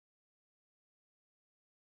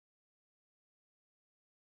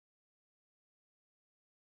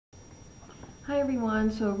Hi everyone,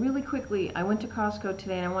 so really quickly, I went to Costco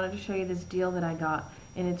today and I wanted to show you this deal that I got,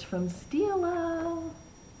 and it's from Stila.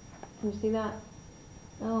 Can you see that?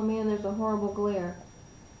 Oh man, there's a horrible glare,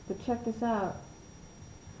 but check this out.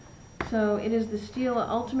 So it is the Stila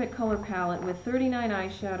Ultimate Color Palette with 39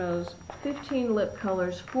 eyeshadows, 15 lip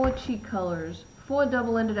colors, 4 cheek colors, 4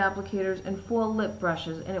 double-ended applicators, and 4 lip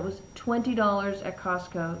brushes, and it was $20 at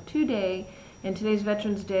Costco today, and today's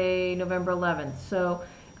Veterans Day, November 11th. So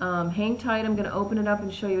hang tight, I'm going to open it up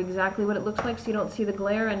and show you exactly what it looks like so you don't see the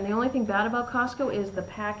glare. And the only thing bad about Costco is the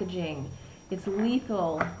packaging. It's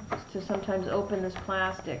lethal to sometimes open this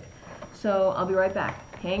plastic. So I'll be right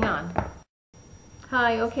back. Hang on.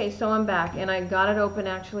 Hi, okay, so I'm back, and I got it open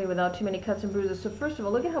actually without too many cuts and bruises. So first of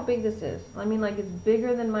all, look at how big this is. I mean, like, it's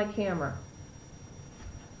bigger than my camera.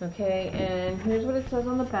 Okay, and here's what it says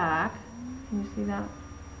on the back. Can you see that?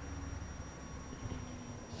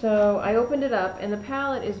 So I opened it up, and the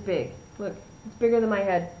palette is big. Look, it's bigger than my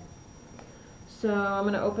head. So I'm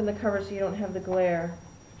going to open the cover so you don't have the glare.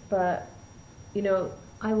 But, you know,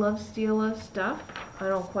 I love Stila stuff. I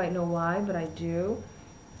don't quite know why, but I do.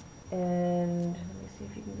 And let me see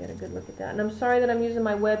if you can get a good look at that. And I'm sorry that I'm using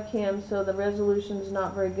my webcam, so the resolution's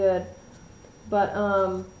not very good. But,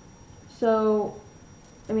 so,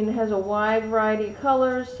 I mean, it has a wide variety of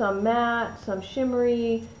colors, some matte, some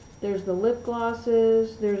shimmery. There's the lip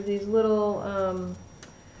glosses. There's these little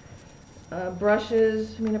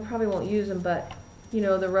brushes. I mean, I probably won't use them, but, you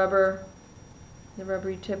know, the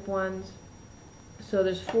rubbery tip ones. So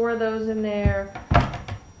there's 4 of those in there.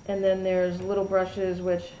 And then there's little brushes,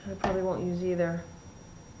 which I probably won't use either.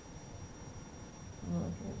 Oh,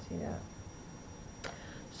 I can't see that.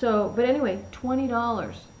 So, but anyway,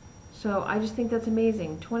 $20. So I just think that's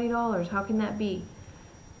amazing. $20, how can that be?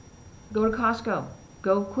 Go to Costco.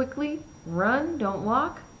 Go quickly, run, don't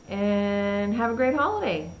walk, and have a great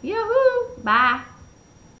holiday. Yahoo! Bye!